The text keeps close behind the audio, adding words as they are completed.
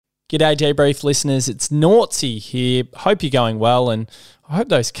G'day Debrief listeners, it's Naughty here. Hope you're going well, and I hope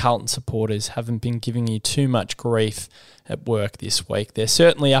those Carlton supporters haven't been giving you too much grief at work this week. They're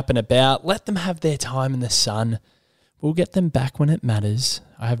certainly up and about. Let them have their time in the sun. We'll get them back when it matters.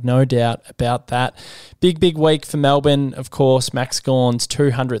 I have no doubt about that. Big week for Melbourne, of course. Max Gawn's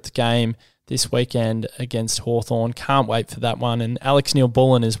 200th game this weekend against Hawthorn. Can't wait for that one. And Alex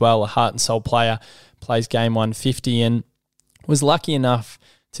Neil-Bullen as well, a heart and soul player, plays game 150 and was lucky enough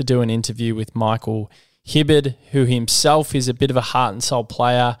to do an interview with Michael Hibbo, who himself is a bit of a heart and soul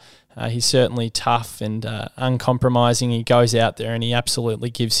player. He's certainly tough and uncompromising. He goes out there and he absolutely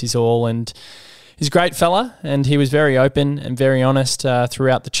gives his all, and he's a great fella, and he was very open and very honest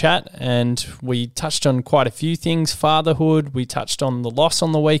throughout the chat, and we touched on quite a few things. Fatherhood, we touched on the loss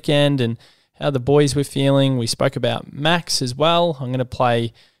on the weekend and how the boys were feeling. We spoke about Max as well. I'm going to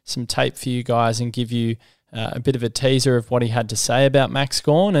play some tape for you guys and give you a bit of a teaser of what he had to say about Max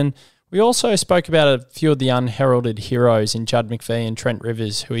Gawn. And we also spoke about a few of the unheralded heroes in Judd McVie and Trent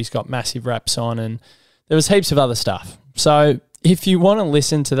Rivers, who he's got massive raps on, and there was heaps of other stuff. So if you want to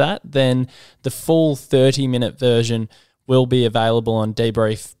listen to that, then the full 30-minute version will be available on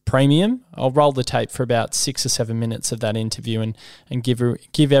Debrief Premium. I'll roll the tape for about 6 or 7 minutes of that interview and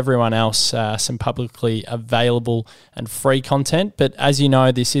give everyone else some publicly available and free content. But as you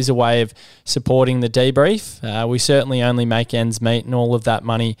know, this is a way of supporting the Debrief. We certainly only make ends meet, and all of that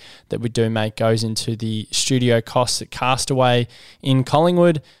money that we do make goes into the studio costs at Castaway in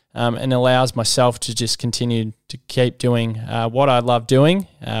Collingwood, and allows myself to just continue to keep doing what I love doing,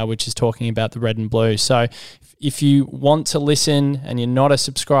 which is talking about the red and blue. So if you want to listen and you're not a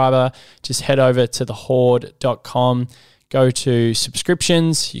subscriber, just head over to thehorde.com, go to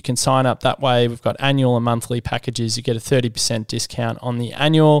subscriptions. You can sign up that way. We've got annual and monthly packages. You get a 30% discount on the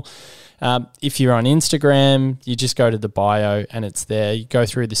annual. If you're on Instagram, you just go to the bio and it's there. You go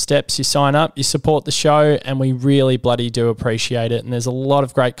through the steps, you sign up, you support the show, and we really bloody do appreciate it. And there's a lot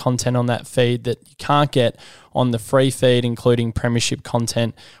of great content on that feed that you can't get on the free feed, including premiership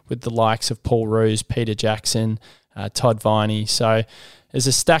content with the likes of Paul Roos, Peter Jackson, Todd Viney. So there's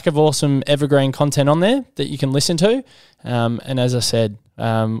a stack of awesome evergreen content on there that you can listen to. And as I said,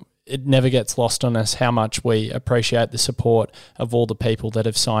 it never gets lost on us how much we appreciate the support of all the people that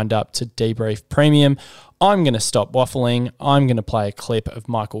have signed up to Debrief Premium. I'm going to stop waffling. I'm going to play a clip of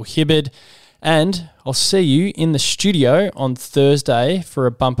Michael Hibbo, and I'll see you in the studio on Thursday for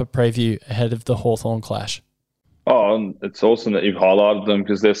a bumper preview ahead of the Hawthorn clash. Oh, and it's awesome that you've highlighted them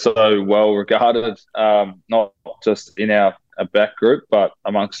because they're so well regarded, not just in our back group, but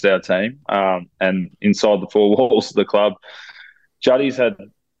amongst our team and inside the four walls of the club. Juddy's had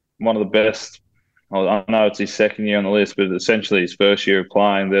one of the best, I know it's his second year on the list, but essentially his first year of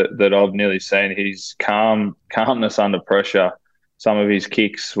playing that I've nearly seen. His calmness under pressure, some of his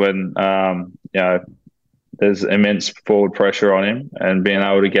kicks when there's immense forward pressure on him and being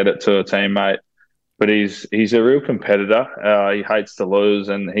able to get it to a teammate. But he's a real competitor. He hates to lose,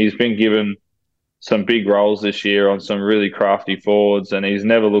 and he's been given some big roles this year on some really crafty forwards, and he's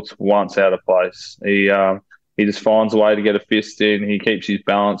never looked once out of place. He just finds a way to get a fist in. He keeps his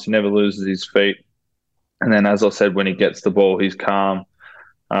balance. He never loses his feet. And then, as I said, when he gets the ball, he's calm.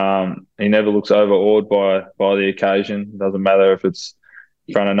 He never looks overawed by the occasion. Doesn't matter if it's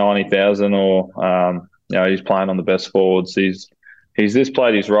in front of 90,000 or he's playing on the best forwards. He's just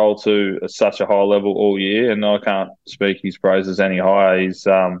played his role to such a high level all year, and I can't speak his praises any higher. He's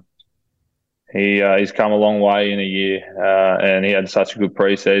come a long way in a year, and he had such a good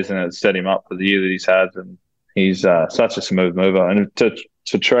pre-season. It set him up for the year that he's had, and he's such a smooth mover. And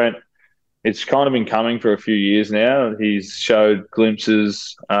to Trent, it's kind of been coming for a few years now. He's showed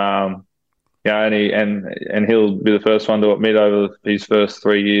glimpses, and he'll be the first one to admit over his first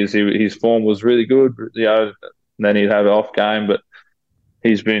 3 years his form was really good. And then he'd have an off game, but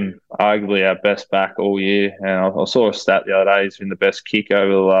he's been arguably our best back all year. And I saw a stat the other day. He's been the best kick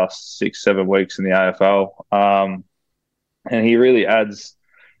over the last 6-7 weeks in the AFL, and he really adds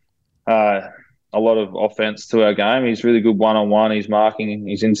a lot of offense to our game. He's really good one-on-one. He's marking,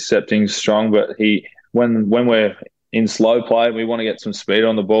 he's intercepting strong, but when we're in slow play, we want to get some speed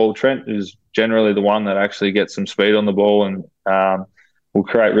on the ball. Trent is generally the one that actually gets some speed on the ball and will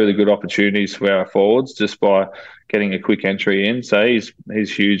create really good opportunities for our forwards just by getting a quick entry in. So he's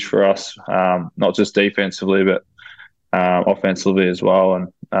huge for us, not just defensively, but offensively as well. And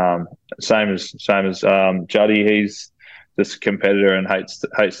same as Juddy, he's just a competitor and hates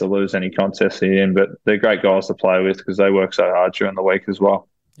to lose any contest he's in. But they're great guys to play with because they work so hard during the week as well.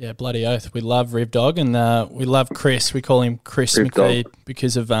 Yeah, bloody oath. We love Riv Dog, and we love Chris. We call him Chris Riv McVie Dog.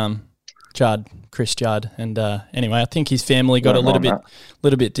 because of Judd, Chris Judd, and anyway, I think his family got a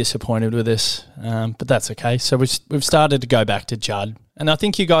little bit disappointed with us, but that's okay. So we've started to go back to Judd, and I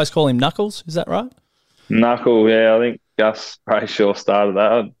think you guys call him Knuckles. Is that right? Knuckle, yeah. I think Gus Brayshaw started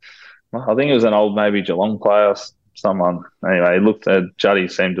that. I think it was an old maybe Geelong player, or someone. Anyway, he looked at Juddy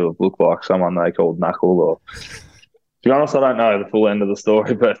seemed to have looked like someone they called Knuckle. Or to be honest, I don't know the full end of the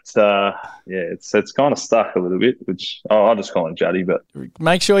story, but it's kind of stuck a little bit. Which I'll just call him Juddy. But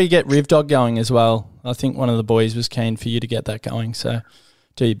make sure you get Riv Dog going as well. I think one of the boys was keen for you to get that going. So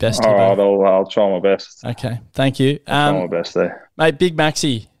do your best. All right, I'll try my best. Okay, thank you. I'll try my best there, mate. Big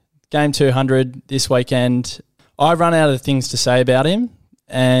Maxi, game 200 this weekend. I run out of things to say about him,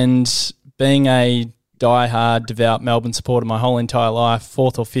 and being a die-hard, devout Melbourne supporter my whole entire life,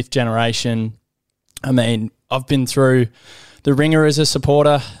 4th or 5th generation, I mean, I've been through the ringer as a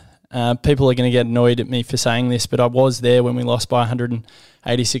supporter. People are going to get annoyed at me for saying this, but I was there when we lost by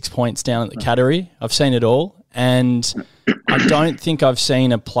 186 points down at the Cattery. I've seen it all, and I don't think I've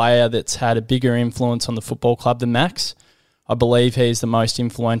seen a player that's had a bigger influence on the football club than Max. I believe he's the most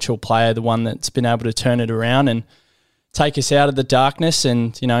influential player, the one that's been able to turn it around and take us out of the darkness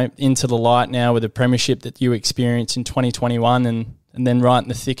and, into the light now with a premiership that you experienced in 2021 and then right in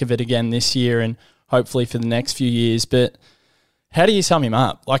the thick of it again this year and hopefully for the next few years. But how do you sum him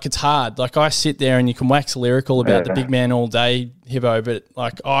up? Like, it's hard. Like, I sit there and you can wax lyrical about the big man all day, Hibbo, but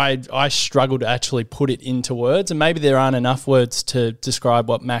like I struggle to actually put it into words, and maybe there aren't enough words to describe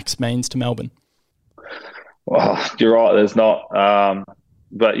what Max means to Melbourne. Well, you're right. There's not,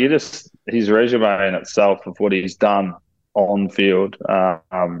 but his resume in itself of what he's done on field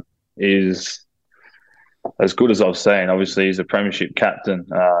is as good as I've seen. Obviously, he's a premiership captain,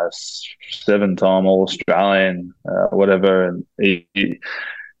 7-time All Australian, whatever, and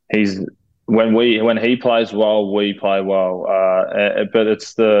he's when he plays well, we play well. But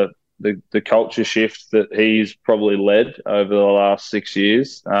it's the culture shift that he's probably led over the last 6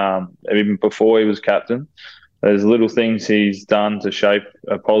 years, even before he was captain. There's little things he's done to shape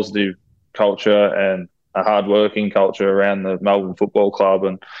a positive culture and a hard-working culture around the Melbourne Football Club,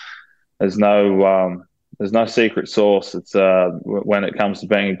 and there's no secret sauce. It's when it comes to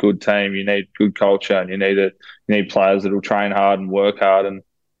being a good team, you need good culture, and you need players that will train hard and work hard. And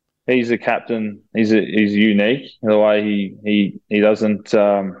he's a captain. He's unique in the way he doesn't.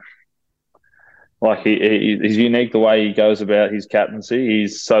 He's unique the way he goes about his captaincy.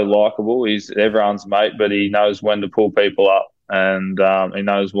 He's so likable. He's everyone's mate, but he knows when to pull people up, and he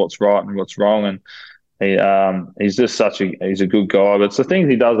knows what's right and what's wrong. And he's just he's a good guy. But it's the things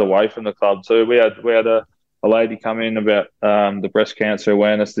he does away from the club too. We had a lady come in about the breast cancer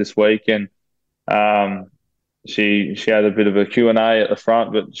awareness this week, and she had a bit of a Q&A at the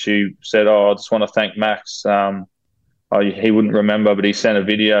front, but she said, I just want to thank Max. He wouldn't remember, but he sent a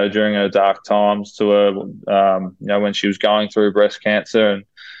video during her dark times to her, when she was going through breast cancer and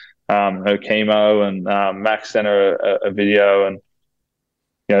her chemo, and Max sent her a video, and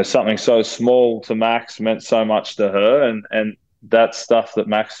something so small to Max meant so much to her, and that's stuff that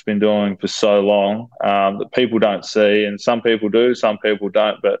Max has been doing for so long that people don't see, and some people do, some people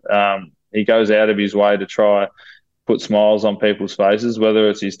don't, but he goes out of his way to try put smiles on people's faces, whether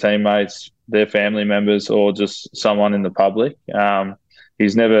it's his teammates, their family members, or just someone in the public.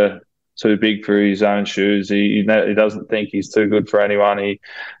 He's never too big for his own shoes. He doesn't think he's too good for anyone.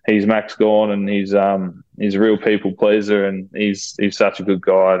 He's Max Gawn, and he's a real people pleaser, and he's such a good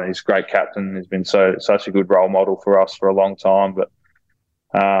guy, and he's a great captain. He's been such a good role model for us for a long time. But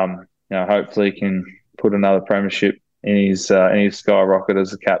hopefully he can put another premiership in his skyrocket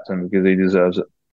as a captain, because he deserves it.